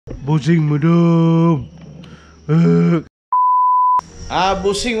Busing madam.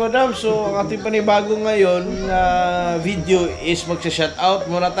 Busing madam. So ang ating panibago ngayon na video is magsa-shoutout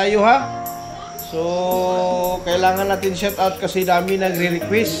muna tayo ha. So kailangan natin shoutout kasi dami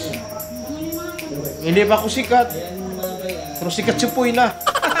nagre-request. Hindi pa ako sikat. Pero sikat si Puy na.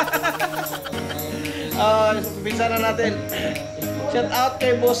 Pipinsa na natin. Shoutout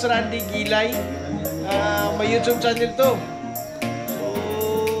kay Boss Randy Gilay. May YouTube channel to.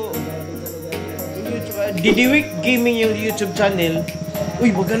 Didiwik Gaming yung YouTube channel.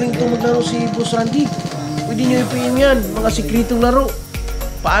 Uy, magaling ito maglaro si Boss Randy. Pwede nyo ipuin yan. Mga sikretong laro.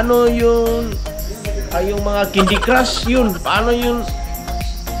 Paano yung yung mga Candy Crush yun. Paano yung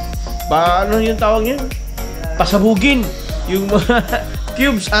tawag yun? Pasabugin yung mga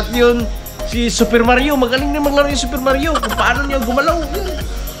cubes at yun si Super Mario. Magaling na maglaro yung Super Mario. Kung paano niya gumalaw.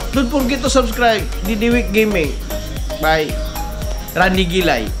 Don't forget to subscribe. Didiwik Gaming. Bye. Randy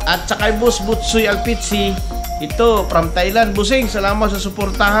Gilay. At saka Boss Butsoy Alpitsi. Ito, from Thailand. Busing, salamat sa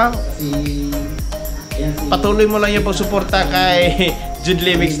suporta ha. Patuloy mo lang yung pagsuporta kay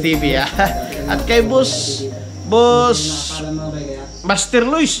Judley Mix TV ha. At kay Boss Master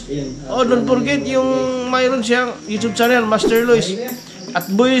Luis. Oh, don't forget yung mayroon siyang YouTube channel, Master Luis. At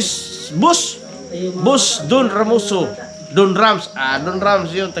Boss Don Ramoso. Don Rams. Don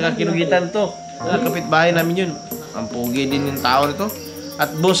Rams yun, taga Kinugitan to. Kapitbahay namin yun. Ang pugi din yung tao nito.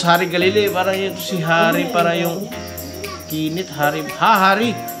 At Boss Hari Galile, parang yun si Hari, para yung kinit Hari.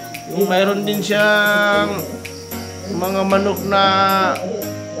 Hari. Yung mayroon din siyang mga manok na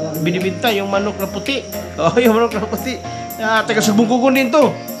binibinta, yung manok na puti. Oh, yung manok na puti. Taga Sugbungkugon din to.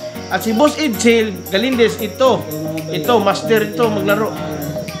 At si Boss Edsel Galindes, ito master ito maglaro.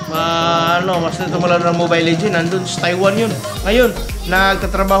 Master ito maglaro ng Mobile Legends. Nandun sa Taiwan yun. Ngayon,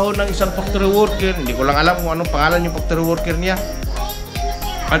 nagtatrabaho ng isang factory worker. Hindi ko lang alam kung anong pangalan yung factory worker niya.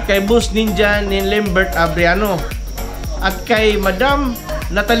 At kay Boss Ninja ni Lambert Abriano. At kay Madam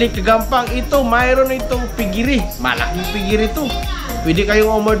Natalie Kagampang, ito, mayroon itong pigiri. Malaking pigiri ito. Pwede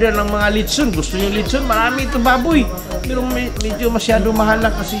kayong umorder ng mga litson. Gusto nyo litson? Marami ito baboy. Pero medyo masyado mahal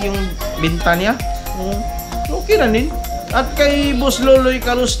lang kasi yung binta niya. Okay na din. At kay Boss Loloy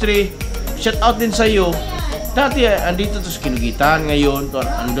Calustre, shout out din sa iyo. Dati andito to sa Kinugitan, ngayon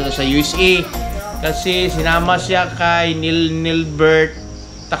andun sa USA. Kasi sinama siya kay Nilbert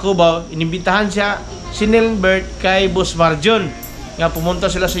Tacuba. Inimbitahan siya si Nilbert kay Boss Marjon. Nga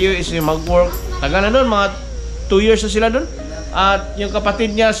pumunta sila sa USA mag-work. Tagal na doon, mga 2 years na sila doon. At yung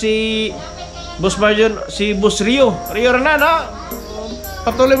kapatid niya si Boss Marjon, si Boss Rio Renan ha.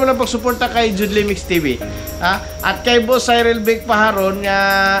 Patuloy mo lang pagsuporta kay Judley Mix TV. At kay Boss Cyril Beck Paharon nga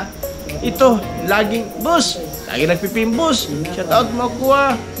ito, laging nagpipimbos. Shout out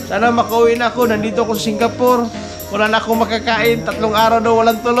magkuha. Sana makauwi na ako. Nandito ako sa Singapore. Wala na akong makakain. 3 araw daw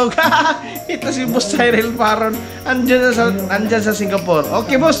walang tulog. Ito si Boss Cyril Paharon. Andyan sa Singapore.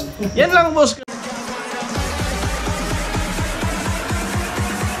 Okay, boss. Yan lang, boss.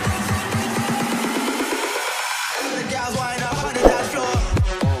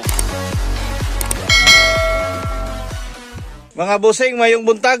 Mga busing, mayong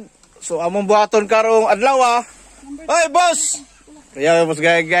buntag. So, among buhaton karong adlaw. Hoy, boss! Kaya, boss,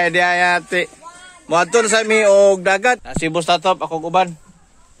 gaya diya yati. Buhaton sa mi og dagat. Si Boss Tatop, akong uban.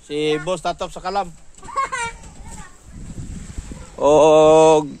 Si Boss Tatop sa Kalam.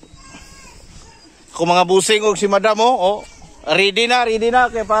 Og ako mga busing og si Madam ready na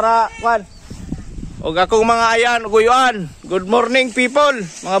kay para kwan. Og akong mga ayan, guyuan. Good morning, people,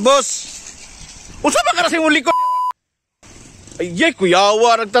 mga boss. Unsa ba ka rasing ulikod? Ay,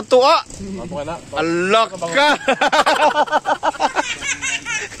 kuyawa, nagtatua. Alak ka.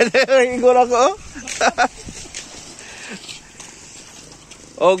 Ingol ako,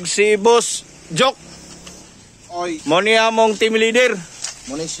 Og si Boss Jok. Oy. Moni among team leader.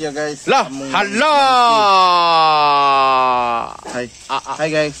 Moni siya, guys. Lah, hala. Hi. Hi,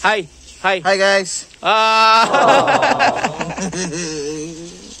 guys. Hi. Hi, guys.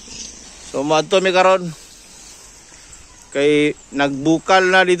 So, madto mi karon. Kay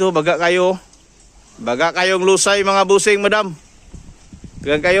nagbukal na dito, baga kayong lusay mga busing, Madam.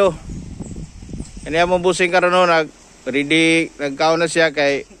 Baga kayo. Ini among busing karon ready nagkaon na siya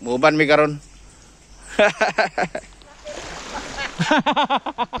kay muban mi karon.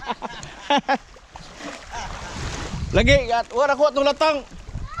 Lagi at wala ko atong latang.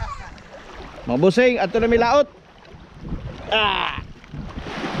 Mga busing, ato na mi laot.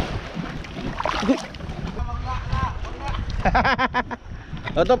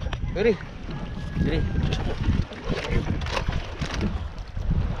 Top, diri.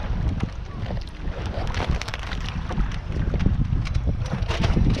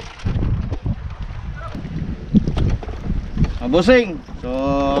 Busing. So,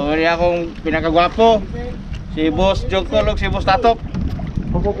 wali akong pinakagwapo. Si Boss Jokol ug si Boss Tatop.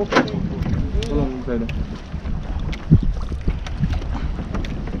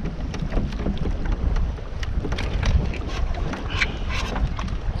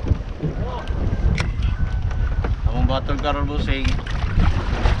 Among batol karon busing.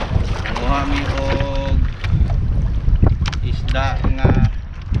 Kuha mi og isda nga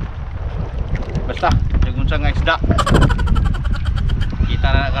basta, jagun sa nga isda. Kita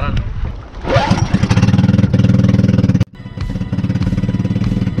na karon.